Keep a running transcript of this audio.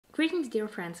Greetings, dear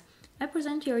friends. I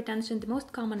present to your attention the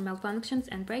most common malfunctions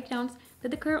and breakdowns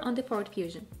that occur on the Ford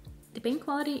Fusion. The paint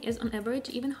quality is on average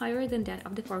even higher than that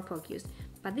of the Ford Focus,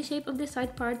 but the shape of the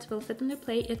side parts will certainly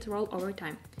play its role over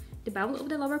time. The bevel of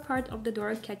the lower part of the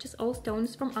door catches all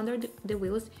stones from under the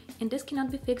wheels, and this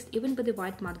cannot be fixed even with a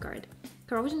white mudguard.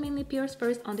 Corrosion mainly appears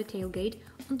first on the tailgate,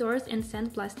 on doors and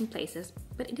sandblasting places,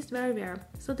 but it is very rare,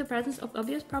 so the presence of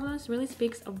obvious problems really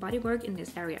speaks of bodywork in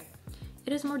this area.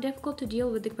 It is more difficult to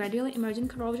deal with the gradually emerging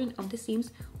corrosion of the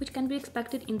seams, which can be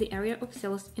expected in the area of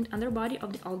sills and underbody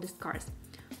of the oldest cars.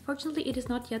 Fortunately, it is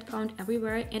not yet found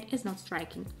everywhere and is not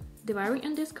striking. The wiring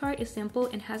in this car is simple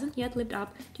and hasn't yet lived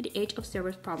up to the age of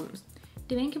service problems.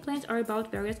 The main complaints are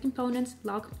about various components,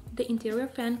 lock, the interior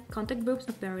fan, contact groups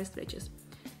of various switches.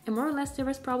 A more or less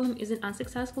serious problem is an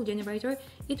unsuccessful generator.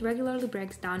 It regularly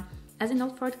breaks down, as in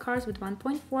old Ford cars with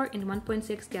 1.4 and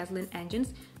 1.6 gasoline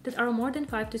engines that are more than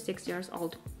 5 to 6 years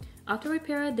old. After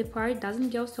repair, the part doesn't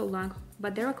go so long,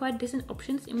 but there are quite decent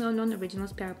options in non-original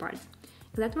spare parts.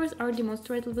 Electors are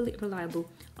demonstratively reliable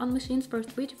on machines for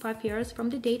 3 to 5 years from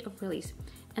the date of release,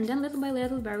 and then little by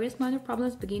little various minor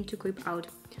problems begin to creep out.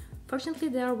 Fortunately,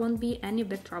 there won't be any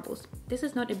big troubles. This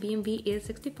is not a BMW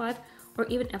E65 or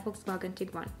even a Volkswagen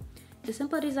Tiguan. The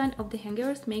simple design of the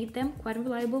hangers made them quite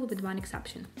reliable with one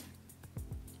exception.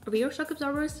 Rear shock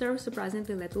absorbers serve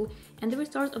surprisingly little, and the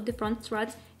restores of the front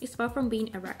struts is far from being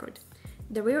a record.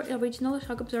 The rear original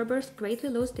shock absorbers greatly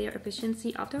lose their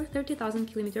efficiency after 30,000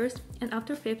 km, and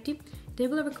after 50, they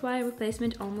will require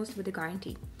replacement almost with a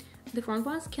guarantee. The front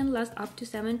ones can last up to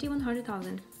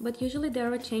 70-100,000, but usually they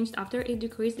are changed after a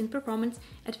decrease in performance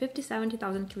at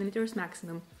 50-70,000 km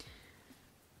maximum.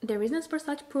 The reasons for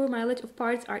such poor mileage of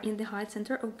parts are in the high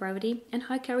center of gravity and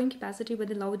high carrying capacity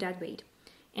with a low dead weight,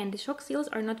 and the shock seals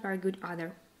are not very good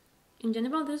either. In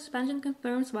general, the suspension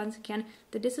confirms once again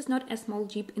that this is not a small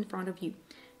Jeep in front of you.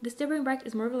 The steering rack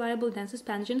is more reliable than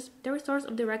suspensions, the restores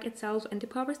of the rack itself and the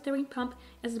power steering pump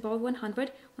is above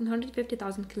 100-150,000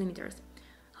 km.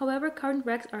 However, current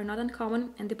racks are not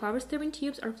uncommon and the power steering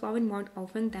tubes are flowing more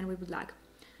often than we would like.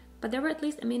 But there are at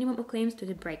least a minimum of claims to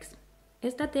the brakes.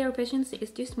 Is that their efficiency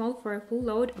is too small for a full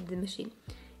load of the machine.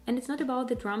 And it's not about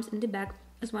the drums in the back,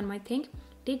 as one might think,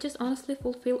 they just honestly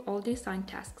fulfill all the assigned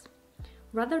tasks.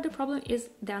 Rather, the problem is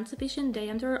the insufficient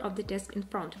diameter of the disc in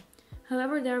front.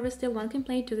 However, there is still one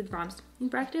complaint to the drums. In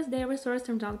practice, their resource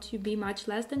turned out to be much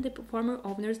less than the former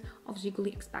owners of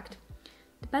Zhiguli expect.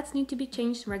 The pads need to be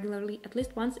changed regularly, at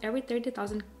least once every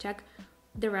 30,000 check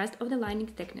the rest of the lining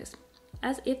thickness.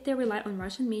 As if they rely on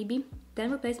Russian maybe, then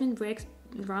replacement brakes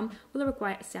drum will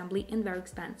require assembly and very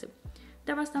expensive.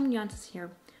 There are some nuances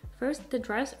here. First, the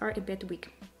drives are a bit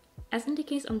weak. As in the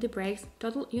case of the brakes,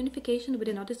 total unification with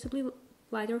a noticeably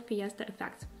lighter Fiesta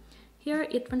effects. Here,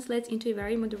 it translates into a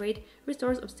very moderate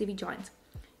restores of CV joints.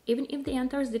 Even if the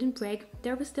enters didn't break,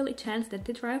 there was still a chance that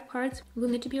the drive parts will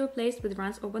need to be replaced with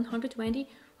runs of 120-150,000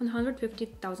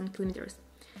 km.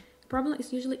 The problem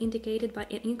is usually indicated by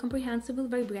an incomprehensible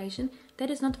vibration that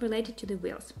is not related to the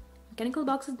wheels. Mechanical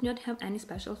boxes do not have any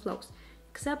special flaws,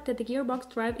 except that the gearbox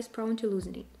drive is prone to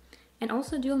loosening. And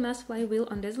also dual mass flywheel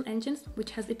on diesel engines,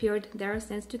 which has appeared there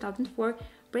since 2004,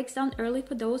 breaks down early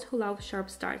for those who love sharp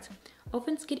starts,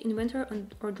 often skid in winter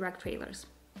or drag trailers,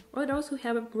 or those who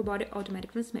have a robotic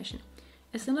automatic transmission.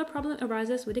 A similar problem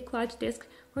arises with the clutch disc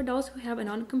for those who have a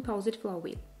non-composite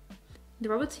flywheel. The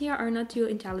robots here are not too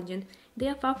intelligent, they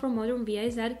are far from modern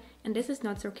VIZ, and this is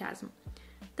not sarcasm.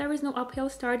 There is no uphill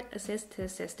start assist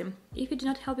system. If you do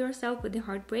not help yourself with the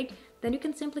hard brake, then you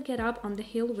can simply get up on the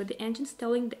hill with the engine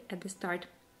stalling at the start.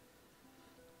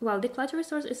 While the clutch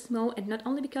resource is small, and not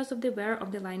only because of the wear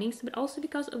of the linings, but also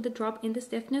because of the drop in the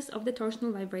stiffness of the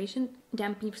torsional vibration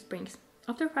damping springs.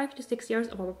 After 5 to 6 years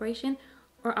of operation,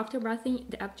 or after breathing,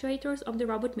 the actuators of the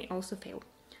robot may also fail.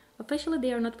 Officially,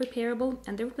 they are not repairable,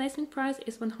 and the replacement price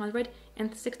is 100,000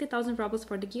 and 60,000 rubles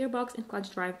for the gearbox and clutch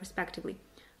drive, respectively.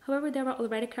 However, there are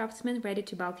already craftsmen ready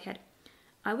to bulkhead.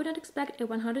 I would not expect a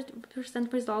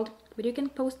 100% result, but you can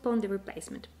postpone the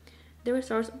replacement. The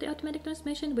resource of the automatic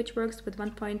transmission, which works with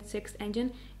 1.6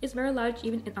 engine, is very large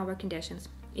even in our conditions.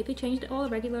 If you change the oil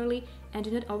regularly and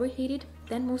do not overheat it,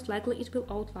 then most likely it will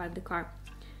outlive the car.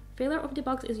 Failure of the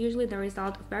box is usually the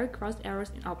result of very gross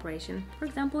errors in operation, for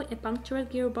example a punctured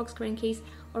gearbox crankcase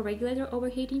or regulator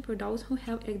overheating for those who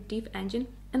have a deep engine,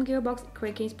 and gearbox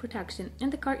crankcase protection,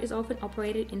 and the car is often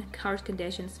operated in harsh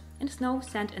conditions, in snow,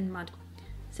 sand and mud.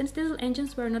 Since diesel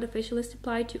engines were not officially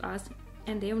supplied to us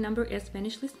and their number is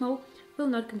vanishingly small, we'll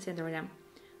not consider them.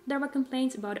 There were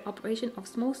complaints about the operation of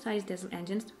small-sized diesel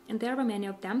engines, and there were many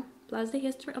of them, plus the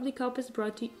history of the copies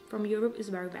brought from Europe is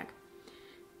very vague.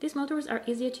 These motors are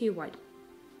easier to avoid.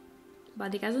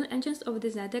 but the gasoline engines of the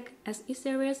Zetec SE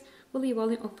series with a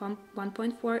volume of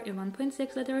 1.4 and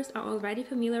 1.6 liters are already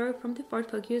familiar from the Ford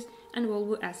Focus and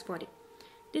Volvo S40.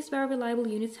 These very reliable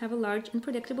units have a large and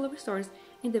predictable resource.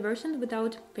 In the version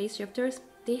without phase shifters,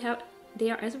 they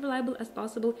are as reliable as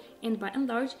possible and by and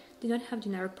large do not have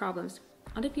generic problems.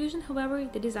 On the Fusion, however,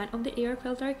 the design of the air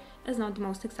filter is not the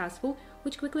most successful,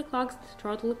 which quickly clogs the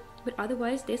throttle, but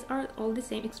otherwise these are all the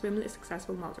same extremely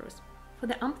successful motors. For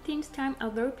the umpteenth time, I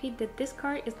will repeat that this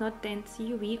car is not an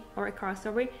SUV or a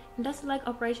crossover and doesn't like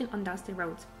operation on dusty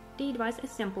roads. The advice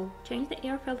is simple: change the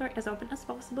air filter as often as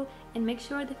possible and make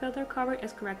sure the filter cover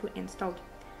is correctly installed.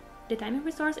 The timing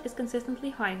resource is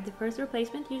consistently high. The first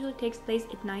replacement usually takes place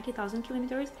at 90,000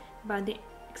 km, but the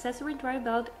accessory drive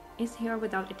belt is here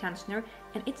without a tensioner,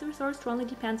 and its resource strongly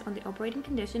depends on the operating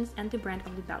conditions and the brand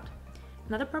of the belt.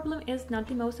 Another problem is not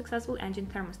the most successful engine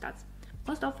thermostats.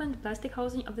 Most often, the plastic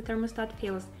housing of the thermostat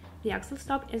fails, the axle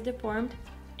stop is deformed,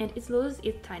 and it loses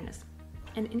its tightness.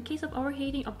 And in case of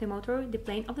overheating of the motor, the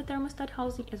plane of the thermostat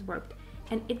housing is warped,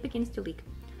 and it begins to leak.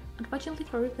 Unfortunately,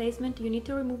 for replacement, you need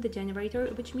to remove the generator,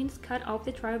 which means cut off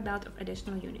the drive belt of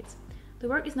additional units. The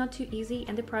work is not too easy,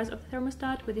 and the price of the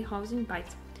thermostat with the housing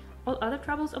bites. All other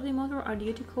troubles of the motor are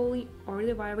due to cooling or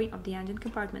the wiring of the engine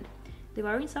compartment. The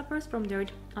wiring suffers from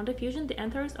dirt. On the Fusion, the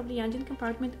enters of the engine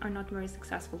compartment are not very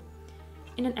successful.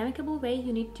 In an amicable way,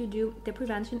 you need to do the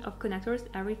prevention of connectors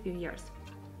every few years.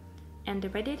 And the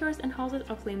radiators and hoses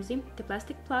are flimsy, the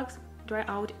plastic plugs dry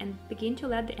out and begin to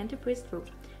let the antifreeze through,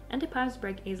 and the pipes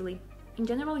break easily. In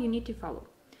general, you need to follow.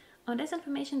 On this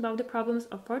information about the problems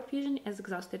of Ford Fusion is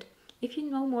exhausted. If you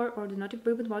know more or do not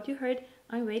agree with what you heard,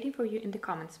 I'm waiting for you in the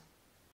comments.